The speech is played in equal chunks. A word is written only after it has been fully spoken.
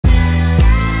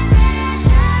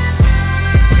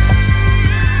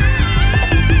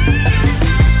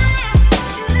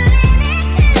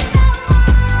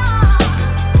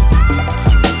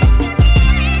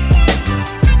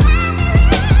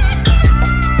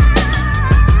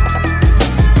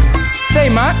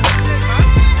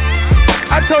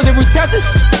toes if we touch it.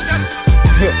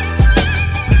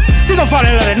 She gon' fall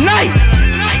in love tonight.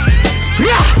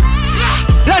 Yeah,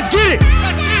 let's get it.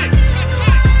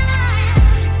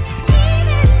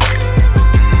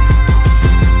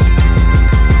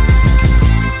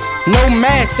 No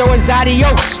mask, so it's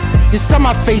adios. You saw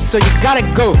my face, so you gotta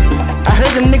go. I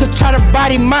heard them niggas try to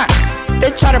body mine. They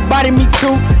try to body me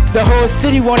too. The whole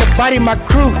city wanna body my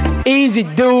crew. Easy,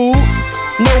 dude.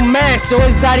 No mask, so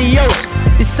it's adios.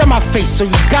 You saw my face, so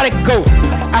you gotta go.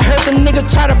 I heard them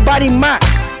niggas try to body mine.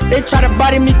 They try to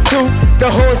body me too. The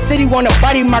whole city wanna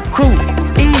body my crew.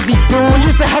 Easy, dude. We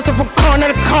used to hustle from corner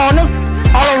to corner,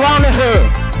 all around the hood,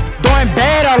 doing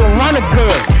bad all around the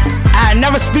good. I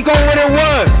never speak on what it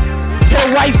was. Tell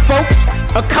white folks,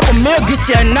 a couple mil get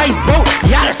you a nice boat.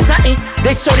 Y'all or something.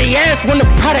 They show they ass when the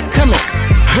product coming.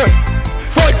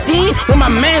 14 when my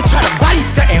mans try to body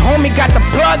something. Homie got the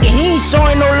plug and he ain't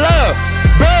showing no love.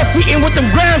 Bird feeding with them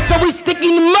grams, so we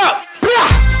sticking them up.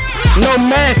 Blah! No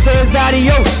man, so it's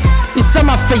adios. You saw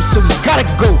my face, so we gotta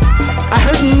go. I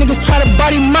heard them niggas try to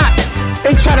body mine.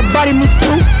 They try to body me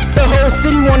too. The whole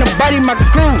city wanna body my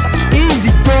crew.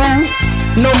 Easy, dude.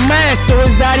 No man, so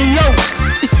it's adios.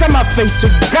 You saw my face, so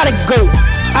you gotta go.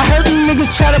 I heard them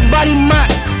niggas try to body mine.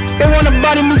 They wanna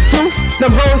body me too. The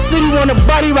whole city wanna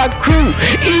body my crew.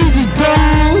 Easy,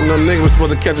 dude. No nigga was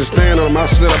supposed to catch a stand on him. I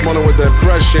slid up on him with that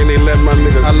pressure and they let my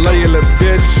niggas. I love you, little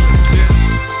bitch.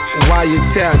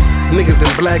 Wiretaps, niggas in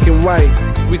black and white.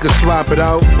 We could swap it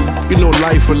out. You know,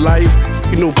 life for life.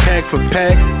 You know, pack for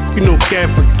pack. You know, cat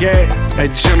for cat.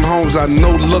 At Jim Holmes, I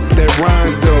know look that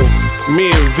rhyme though. Me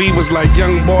and V was like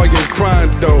young boy and crying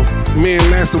though. Me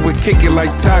and Lancer would kick it like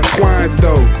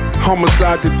taekwondo.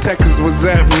 Homicide detectives was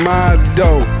at my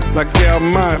door. Like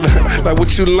L.Mont, like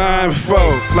what you lying for?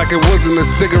 Like it wasn't a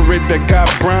cigarette that got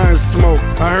Brian smoke.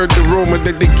 I heard the rumor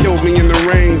that they killed me in the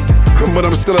rain, but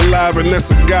I'm still alive and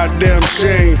that's a goddamn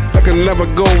shame. I can never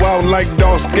go out like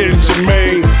dark-skinned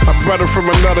Jermaine. My brother from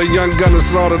another young gun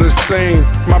is all of the same.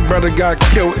 My brother got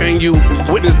killed and you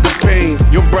witnessed the pain.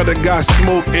 Your brother got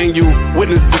smoked and you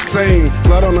witnessed the same.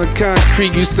 Blood on the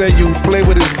concrete, you say you play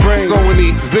with his brain. So when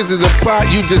he visit the pot,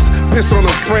 you just piss on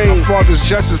the frame. My father's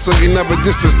justice, so you never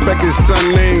disrespect his son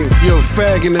name. You're a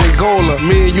fag in Angola,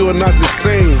 me and you are not the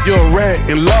same. You're a rat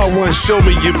and law one show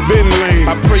me you been lame.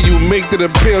 I pray you make it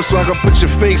appeal so I can put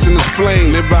your face in the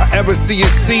flame. If I ever see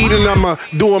your seed, then I'ma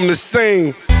do them the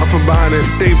same. I'm from behind that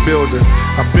state building.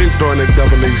 I've been throwing that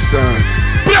AA sign.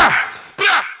 Blah!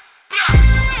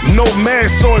 No man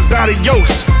saw it's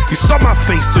adios. You saw my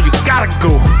face, so you gotta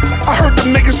go. I heard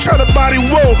them niggas try to body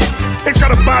Woe. They try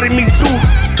to body me too.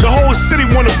 The whole city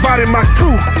wanna body my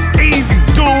crew. Easy,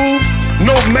 dude.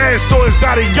 No man saw it's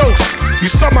adios. You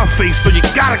saw my face, so you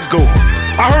gotta go.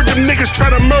 I heard them niggas try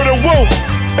to murder Woe.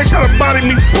 They try to body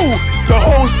me too. The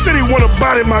whole city wanna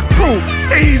body my crew.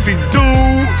 Easy,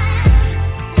 dude.